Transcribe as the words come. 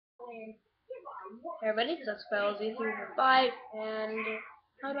Hey everybody, it's letsplayerlz345, and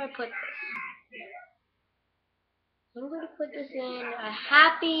how do I put this? I'm going to put this in a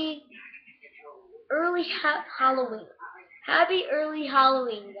happy early Halloween. Happy early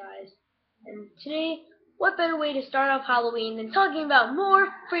Halloween, guys. And today, what better way to start off Halloween than talking about more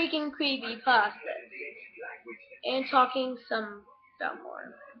freaking creepypastas and talking some about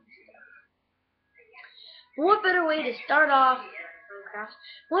more. What better way to start off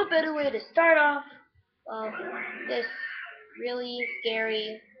What better way to start off this really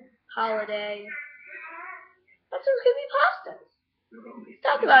scary holiday? That's some creepypastas. Let's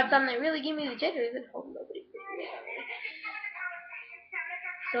talk about something that really give me the jitters and hope nobody.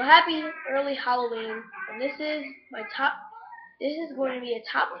 So happy early Halloween, and this is my top. This is going to be a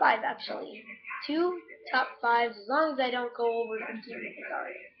top 5 actually. 2 top 5s as long as I don't go over 15 minutes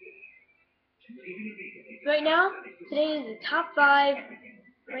already. Right now, today is the top 5.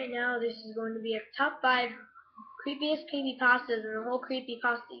 Right now, this is going to be a top 5 creepiest creepypastas in the whole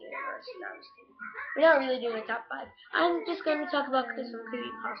creepypasta universe. No, I'm just kidding. We're not really doing a top 5. I'm just going to talk about some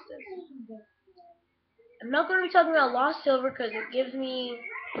creepypastas. I'm not going to be talking about Lost Silver because it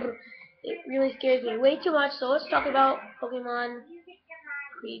really scares me way too much. So let's talk about Pokemon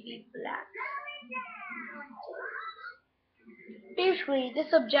Creepy Black. Basically, the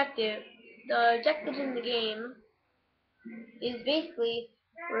objectives in the game is basically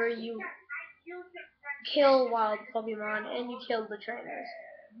where you kill wild Pokemon and you kill the trainers.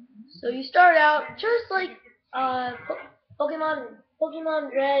 So you start out just like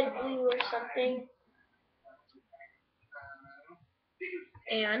Pokemon Red, Blue, or something,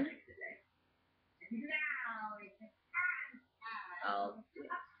 and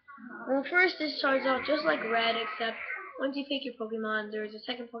well, first it starts out just like Red, except once you pick your Pokemon, there's a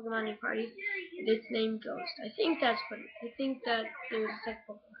second Pokemon in your party, and it's named Ghost. I think that there's a second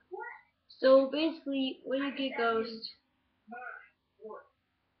Pokemon. So basically, when you get Ghost,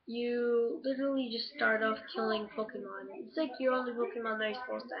 you literally just start off killing Pokemon. It's like your only Pokemon that you're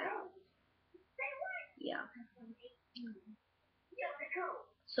supposed to have. Yeah.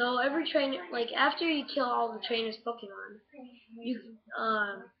 So every trainer, like after you kill all the trainers' Pokemon,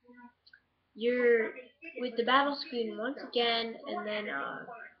 you're with the battle screen once again, and then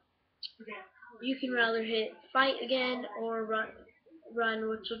you can rather hit fight again or run,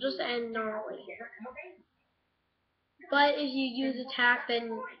 which will just end normally. But if you use attack,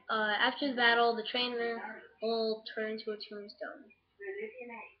 then after the battle, the trainer will turn into a tombstone.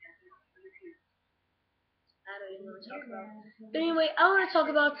 I don't even want to talk about. But anyway, I want to talk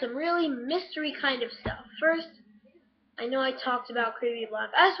about some really mystery kind of stuff. First, I know I talked about Creepy Black.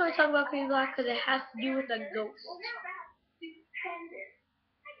 I just want to talk about Creepy Black because it has to do with a ghost.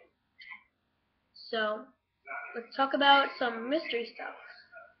 So, let's talk about some mystery stuff.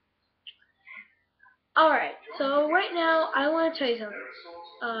 Alright, so right now I want to tell you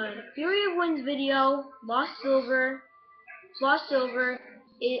something. Fury of Wind's video, Lost Silver,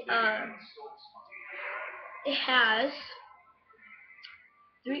 it has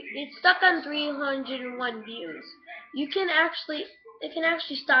it's stuck on 301 views. It can actually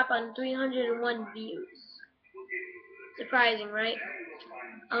stop on 301 views. Surprising, right?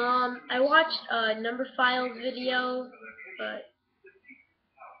 I watched Number File's video, but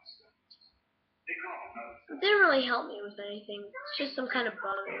it didn't really help me with anything. It's just some kind of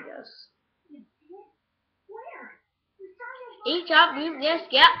bug, I guess. Job, yes,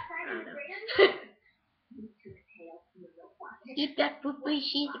 yeah. I don't know. Eat that poopy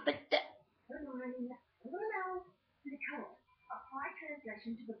sheet, but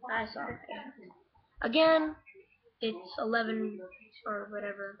I saw it. Again, it's 11 or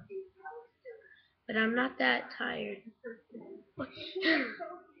whatever. But I'm not that tired.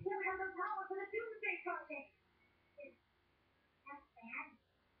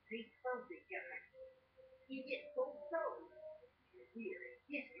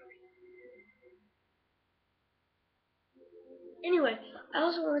 Anyway, I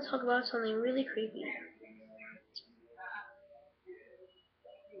also want to talk about something really creepy.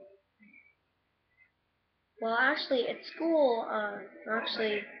 Well, actually, at school,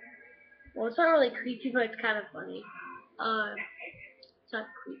 well, it's not really creepy, but it's kind of funny. It's not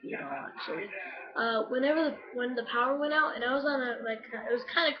creepy at all, actually. When the power went out, and I was on it was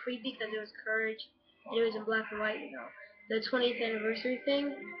kind of creepy because it was Courage, and it was in black and white, the 20th anniversary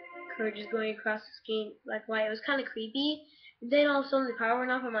thing. Courage is going across the screen black and white. It was kind of creepy. And then all of a sudden the power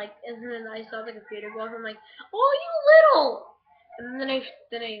went off. I'm like, and then I saw the computer go off. I'm like, oh, you little! And then I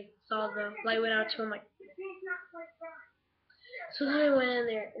saw the light went out too. I'm like, so then I went in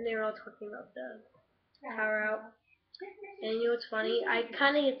there, and they were all talking about the power out. And you know what's funny? I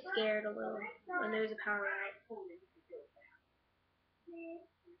kind of get scared a little when there's a power out.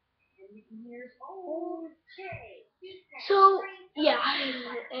 So, yeah,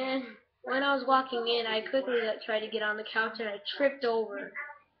 and when I was walking in, I quickly tried to get on the couch and I tripped over.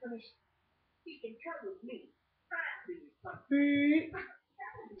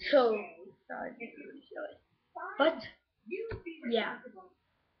 So, but, yeah,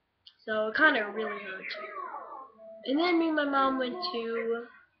 so it kind of really hurt. And then me and my mom went to,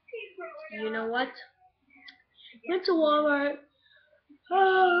 you know what? Went to Walmart.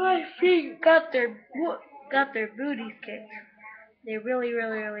 Oh, my feet got their booties kicked. They really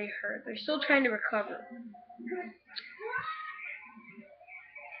hurt. They're still trying to recover.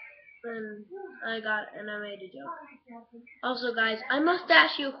 And I made a joke. Also, guys, I must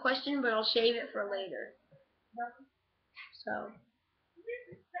ask you a question, but I'll save it for later. So.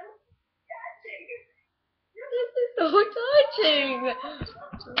 This is so touching.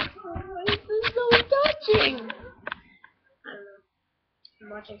 This is so touching. I don't know. I'm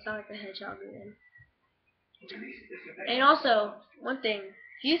watching Sonic the Hedgehog again. And also, one thing.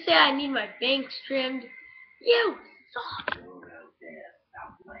 If you say I need my bangs trimmed, you suck.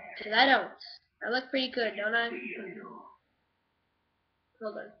 Because I don't. I look pretty good, don't I?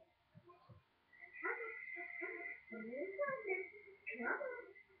 Hold on.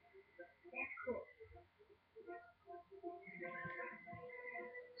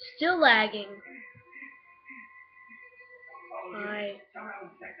 Still lagging. Hi.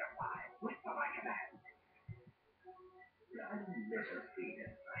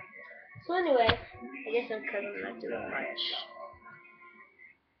 So anyway, I guess I'm kind of not doing much.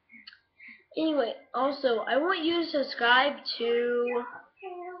 Anyway, also, I want you to subscribe to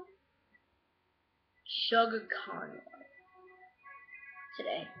Sugar Con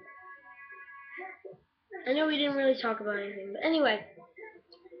today. I know we didn't really talk about anything, but anyway,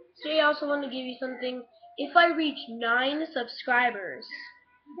 today I also want to give you something. If I reach 9 subscribers,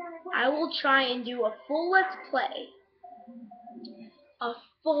 I will try and do a full Let's Play. A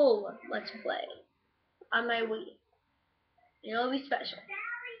full Let's Play on my Wii. It'll be special.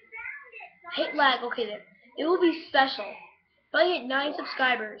 Hate lag, okay then. It will be special. If I hit 9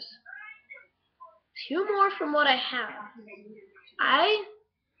 subscribers, 2 more from what I have, I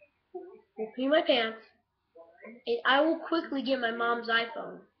will pee my pants, and I will quickly get my mom's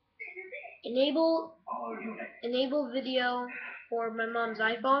iPhone. Enable video for my mom's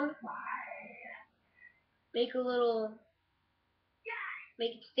iPhone. Make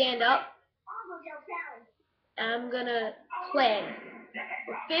it stand up. And I'm gonna play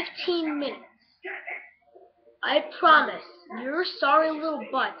for 15 minutes. I promise, your sorry little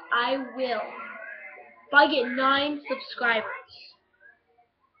butt, I will. If I get 9 subscribers.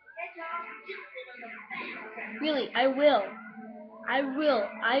 Really, I will. I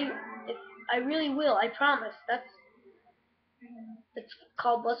really will. I promise. It's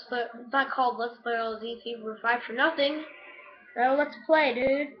called Let's Play. It's not called Let's Play LZ345 for nothing. Now let's play,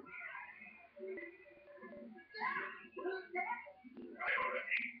 dude.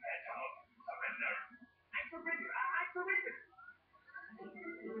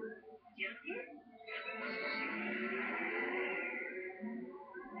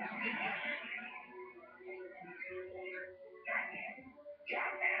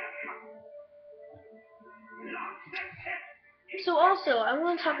 So also, I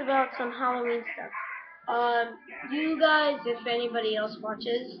want to talk about some Halloween stuff. You guys, if anybody else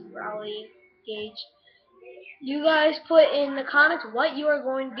watches, Raleigh, Gage, you guys put in the comments what you are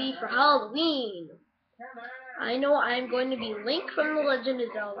going to be for Halloween. I know I'm going to be Link from The Legend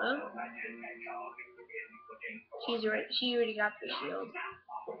of Zelda. She already got the shield.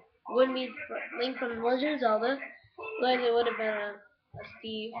 Wouldn't be Link from The Legend of Zelda. Otherwise it would have been a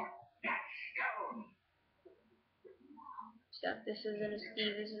Steve. Except this isn't a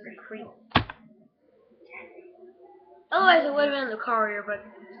Steve, this is a creep. Otherwise it would have been Lucario, but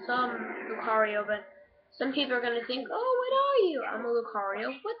some people are gonna think, oh, what are you? I'm a Lucario.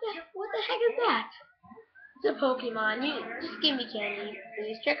 What the heck is that? It's a Pokemon. You just give me candy,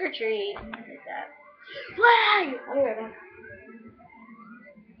 please. Trick or treat. Like that. Flag! Okay.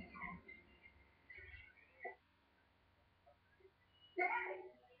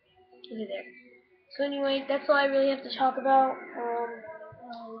 Okay, there. So anyway, that's all I really have to talk about.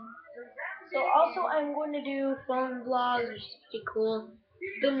 So also I'm going to do phone vlogs, which is pretty cool.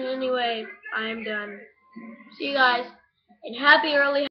 But anyway, I'm done. See you guys, and happy early